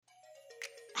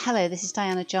Hello, this is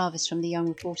Diana Jarvis from the Young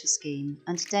Reporter Scheme,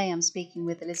 and today I'm speaking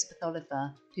with Elizabeth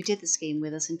Oliver, who did the scheme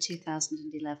with us in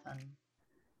 2011.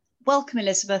 Welcome,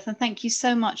 Elizabeth, and thank you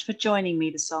so much for joining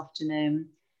me this afternoon.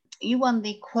 You won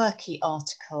the Quirky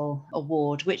Article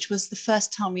Award, which was the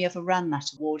first time we ever ran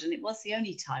that award, and it was the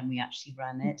only time we actually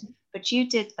ran it. But you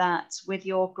did that with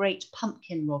your Great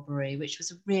Pumpkin Robbery, which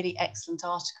was a really excellent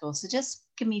article. So just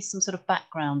give me some sort of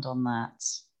background on that.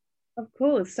 Of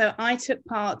course. So I took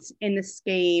part in the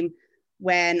scheme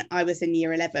when I was in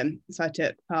year 11. So I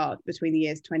took part between the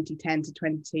years 2010 to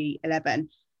 2011.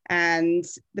 And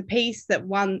the piece that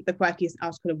won the Quirkiest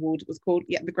Article Award was called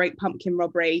The Great Pumpkin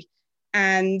Robbery.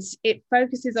 And it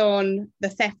focuses on the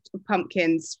theft of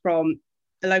pumpkins from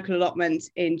a local allotment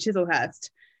in Chislehurst.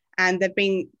 And there've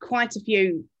been quite a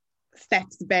few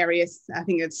thefts of various, I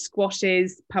think it's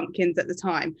squashes, pumpkins at the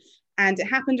time. And it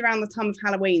happened around the time of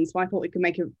Halloween, so I thought we could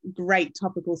make a great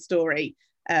topical story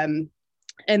and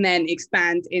then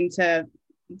expand into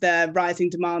the rising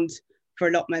demand for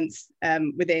allotments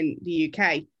within the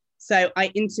UK. So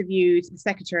I interviewed the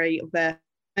Secretary of the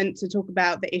Government to talk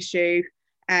about the issue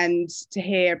and to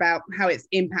hear about how it's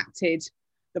impacted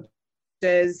the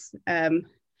producers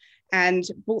and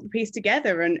brought the piece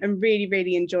together and really,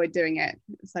 really enjoyed doing it.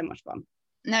 It was so much fun.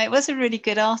 No, it was a really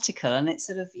good article, and it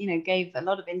sort of, gave a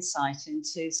lot of insight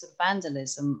into sort of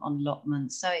vandalism on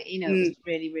allotments. So, it was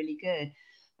really, really good.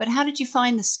 But how did you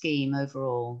find the scheme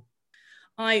overall?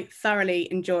 I thoroughly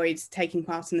enjoyed taking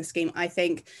part in the scheme. I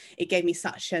think it gave me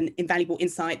such an invaluable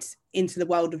insight into the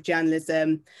world of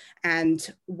journalism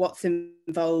and what's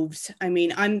involved. I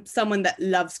mean, I'm someone that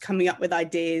loves coming up with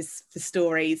ideas for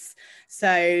stories.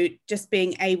 So just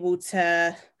being able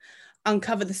to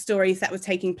uncover the stories that were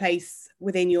taking place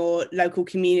within your local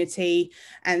community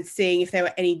and seeing if there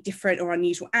were any different or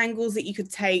unusual angles that you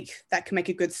could take that can make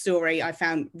a good story, I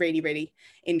found really, really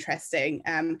interesting.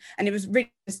 And it was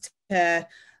really just to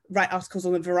write articles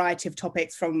on a variety of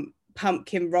topics, from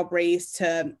pumpkin robberies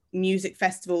to music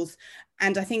festivals.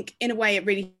 And I think in a way it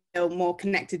really feel more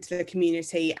connected to the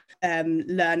community,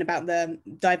 learn about the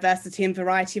diversity and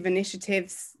variety of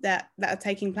initiatives that are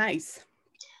taking place.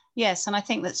 Yes, and I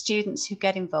think that students who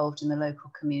get involved in the local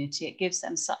community, it gives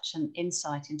them such an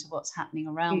insight into what's happening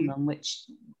around them, which,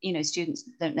 students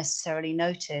don't necessarily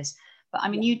notice. But I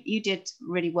mean, you did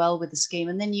really well with the scheme,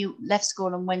 and then you left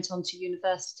school and went on to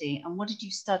university. And what did you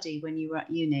study when you were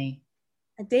at uni?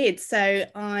 I did. So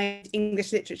I did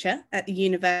English literature at the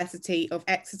University of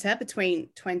Exeter between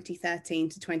 2013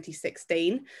 to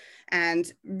 2016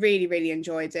 and really, really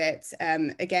enjoyed it.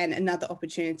 Again, another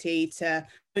opportunity to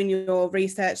hone your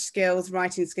research skills,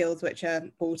 writing skills, which are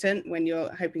important when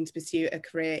you're hoping to pursue a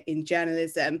career in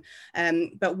journalism.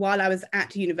 But while I was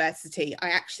at university,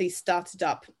 I actually started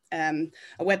up a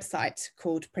website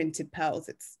called Printed Pearls.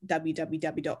 It's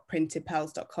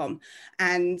www.printedpearls.com.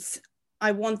 And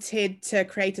I wanted to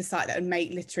create a site that would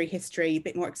make literary history a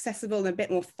bit more accessible and a bit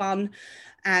more fun.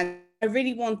 And I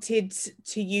really wanted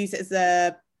to use it as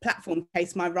a platform to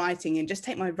place my writing and just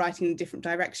take my writing in a different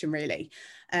direction, really.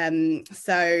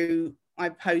 So I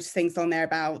post things on there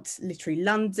about Literary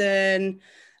London.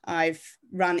 I've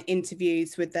run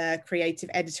interviews with the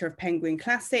creative editor of Penguin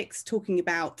Classics, talking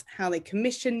about how they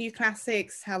commission new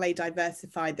classics, how they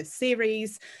diversify the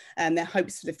series, and their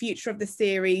hopes for the future of the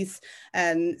series.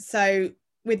 So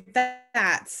with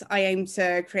that, I aim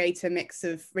to create a mix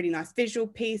of really nice visual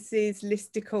pieces,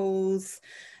 listicles,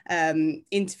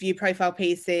 interview profile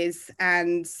pieces,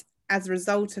 and as a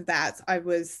result of that, I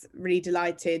was really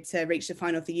delighted to reach the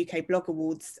final of the UK Blog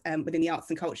Awards within the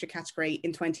Arts and Culture category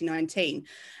in 2019.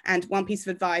 And one piece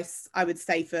of advice I would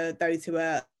say for those who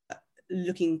are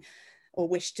looking or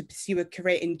wish to pursue a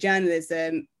career in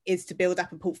journalism is to build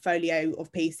up a portfolio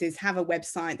of pieces, have a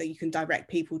website that you can direct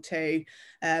people to,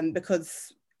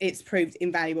 because it's proved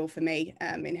invaluable for me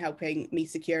in helping me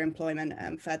secure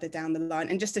employment further down the line,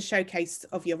 and just a showcase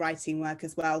of your writing work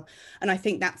as well. And I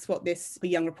think that's what this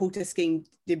Young Reporter scheme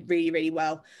did really, really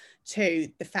well too.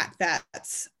 The fact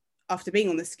that after being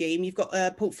on the scheme, you've got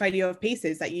a portfolio of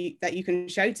pieces that you can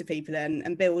show to people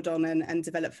and build on and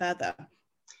develop further.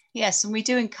 Yes, and we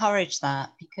do encourage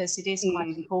that because it is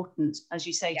quite important, as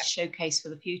you say, to showcase for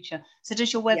the future. So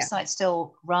does your website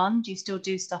still run? Do you still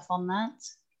do stuff on that?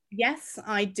 Yes,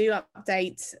 I do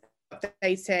update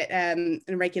it on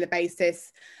a regular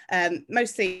basis,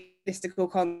 mostly listicle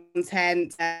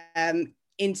content,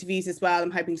 interviews as well.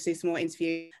 I'm hoping to do some more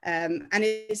interviews. And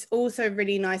it's also a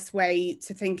really nice way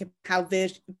to think of how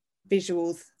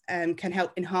visuals can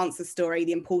help enhance the story,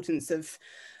 the importance of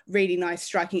really nice,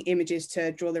 striking images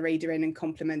to draw the reader in and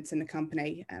complement and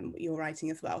accompany what you're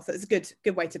writing as well. So it's a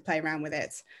good way to play around with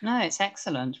it. No, it's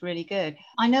excellent, really good.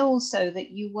 I know also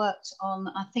that you worked on,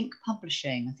 I think,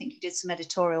 publishing. I think you did some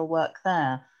editorial work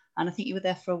there, and I think you were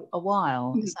there for a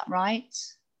while. Is that right?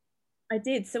 I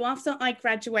did. So after I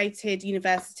graduated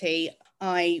university,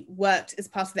 I worked as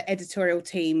part of the editorial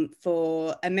team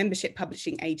for a membership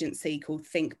publishing agency called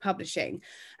Think Publishing.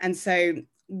 And so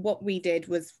what we did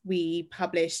was we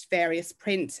published various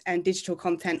print and digital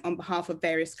content on behalf of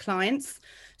various clients.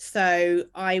 So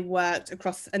I worked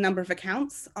across a number of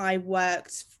accounts. I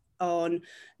worked on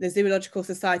the Zoological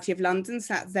Society of London,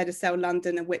 so that's ZSL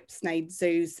London and Whipsnade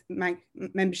Zoo's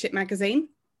membership magazine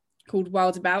called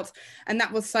Wild About, and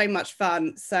that was so much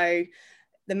fun. So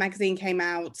the magazine came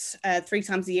out 3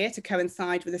 times a year to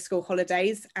coincide with the school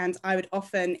holidays, and I would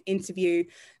often interview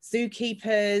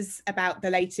zookeepers about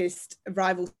the latest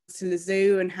arrivals to the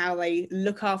zoo and how they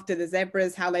look after the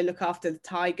zebras, how they look after the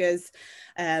tigers.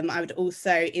 I would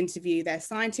also interview their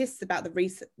scientists about about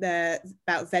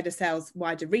ZSL's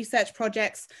wider research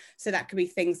projects. So that could be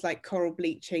things like coral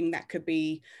bleaching, that could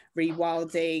be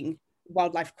rewilding,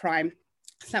 wildlife crime.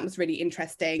 So that was really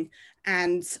interesting.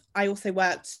 And I also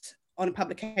worked on a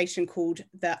publication called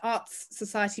the Arts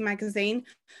Society magazine,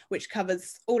 which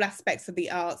covers all aspects of the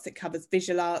arts. It covers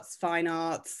visual arts, fine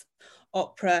arts,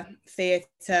 opera,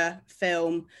 theatre,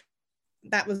 film.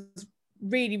 That was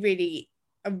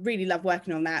I really love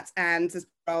working on that. And as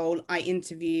a role, I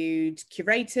interviewed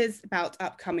curators about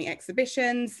upcoming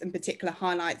exhibitions and particular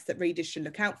highlights that readers should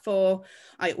look out for.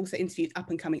 I also interviewed up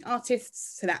and coming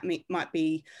artists. So that might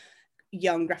be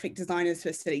young graphic designers who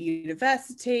are still at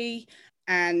university.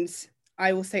 And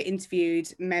I also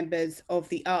interviewed members of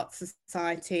the Arts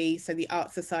Society. So the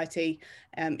Arts Society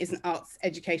is an arts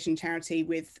education charity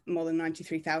with more than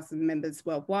 93,000 members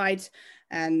worldwide.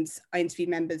 And I interviewed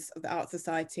members of the Arts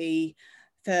Society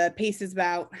for pieces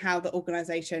about how the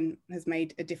organisation has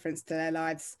made a difference to their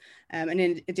lives. And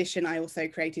in addition, I also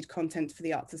created content for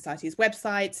the Art Society's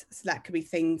website. So that could be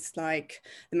things like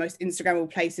the most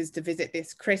Instagrammable places to visit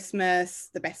this Christmas,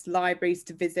 the best libraries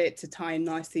to visit to tie in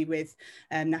nicely with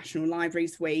National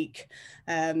Libraries Week.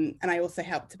 And I also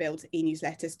helped to build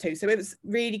e-newsletters too. So it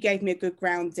really gave me a good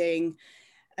grounding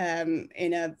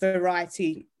in a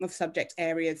variety of subject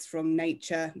areas, from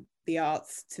nature, the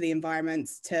arts, to the environment,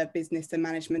 to business and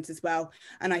management as well.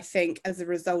 And I think as a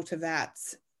result of that,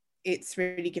 it's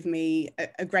really given me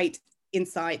a great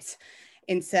insight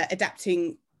into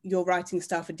adapting your writing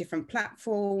style for different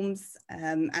platforms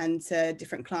and to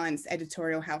different clients'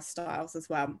 editorial house styles as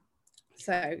well.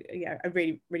 So yeah, I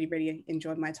really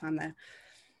enjoyed my time there.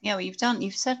 Yeah, well,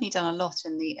 you've certainly done a lot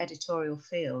in the editorial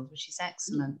field, which is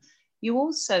excellent. You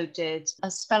also did a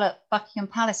spell at Buckingham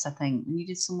Palace, I think, and you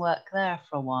did some work there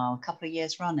for a while, a couple of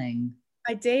years running.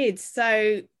 I did.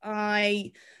 So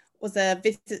I was a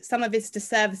summer visitor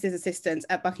services assistant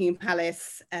at Buckingham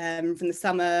Palace from the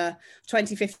summer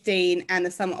 2015 and the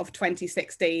summer of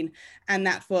 2016. And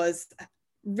that was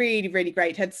really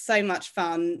great. Had so much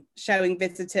fun showing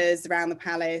visitors around the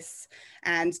palace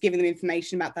and giving them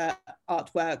information about the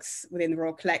artworks within the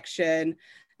Royal Collection,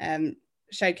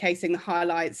 showcasing the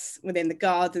highlights within the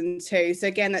garden too. So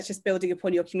again, that's just building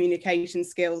upon your communication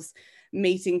skills,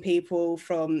 meeting people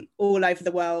from all over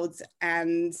the world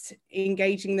and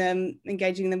engaging them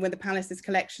with the palace's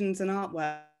collections and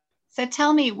artwork. So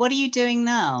tell me, what are you doing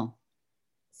now?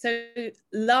 So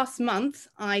last month,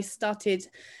 I started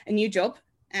a new job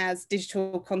as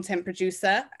digital content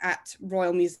producer at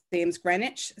Royal Museums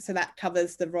Greenwich. So that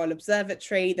covers the Royal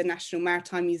Observatory, the National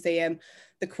Maritime Museum,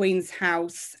 the Queen's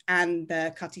House and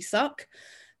the Cutty Sark.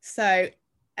 So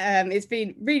it's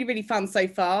been really fun so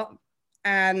far.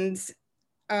 And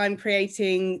I'm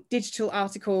creating digital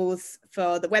articles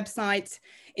for the website,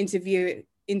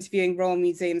 interviewing Royal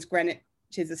Museums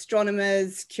Greenwich's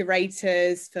astronomers,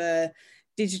 curators for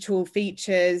digital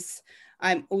features.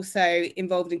 I'm also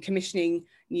involved in commissioning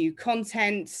new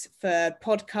content for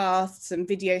podcasts and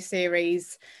video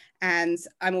series. And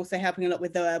I'm also helping a lot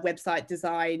with the website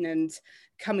design and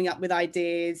coming up with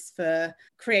ideas for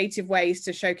creative ways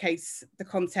to showcase the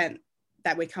content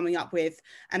that we're coming up with.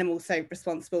 And I'm also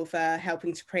responsible for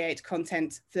helping to create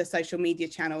content for the social media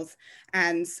channels.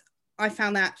 And I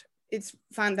found that it's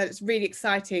really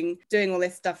exciting doing all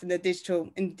this stuff in the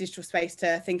digital space,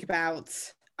 to think about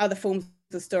other forms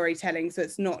of storytelling. So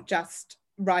it's not just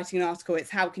writing an article, it's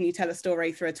how can you tell a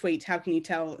story through a tweet, how can you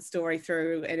tell a story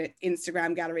through an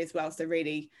Instagram gallery as well. So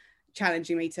really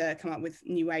challenging me to come up with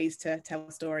new ways to tell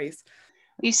stories.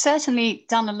 You've certainly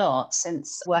done a lot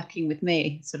since working with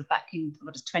me, sort of back in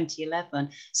 2011.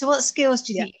 So what skills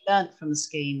do you think you learned from the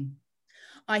scheme?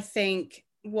 I think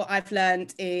what I've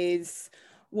learned is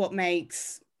what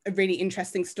makes a really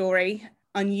interesting story,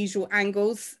 unusual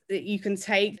angles that you can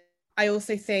take. I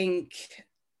also think,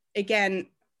 again,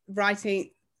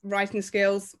 writing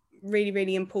skills, really,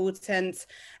 really important,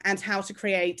 and how to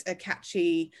create a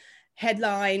catchy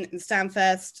headline and stand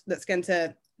first that's going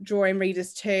to draw in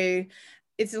readers too.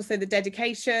 It's also the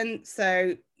dedication.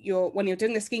 So when you're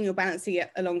doing the scheme, you're balancing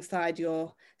it alongside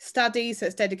your studies. So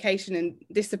it's dedication and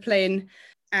discipline,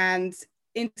 and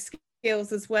in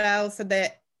skills as well. So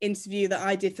the interview that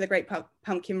I did for the Great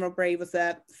Pumpkin Robbery was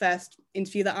the first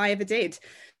interview that I ever did.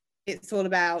 It's all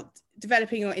about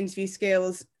developing your interview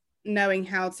skills, knowing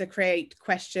how to create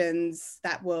questions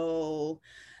that will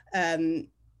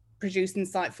produce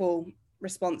insightful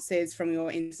responses from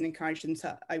your interviews and encourage them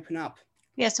to open up.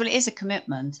 Yes, well, it is a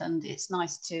commitment, and it's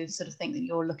nice to sort of think that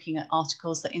you're looking at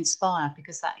articles that inspire,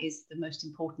 because that is the most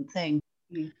important thing.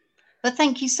 Mm. But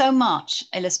thank you so much,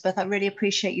 Elizabeth. I really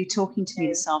appreciate you talking to me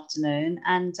this afternoon,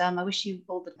 and I wish you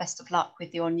all the best of luck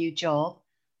with your new job.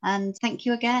 And thank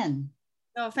you again.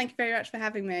 Oh, thank you very much for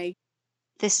having me.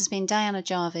 This has been Diana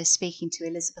Jarvis speaking to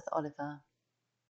Elizabeth Oliver.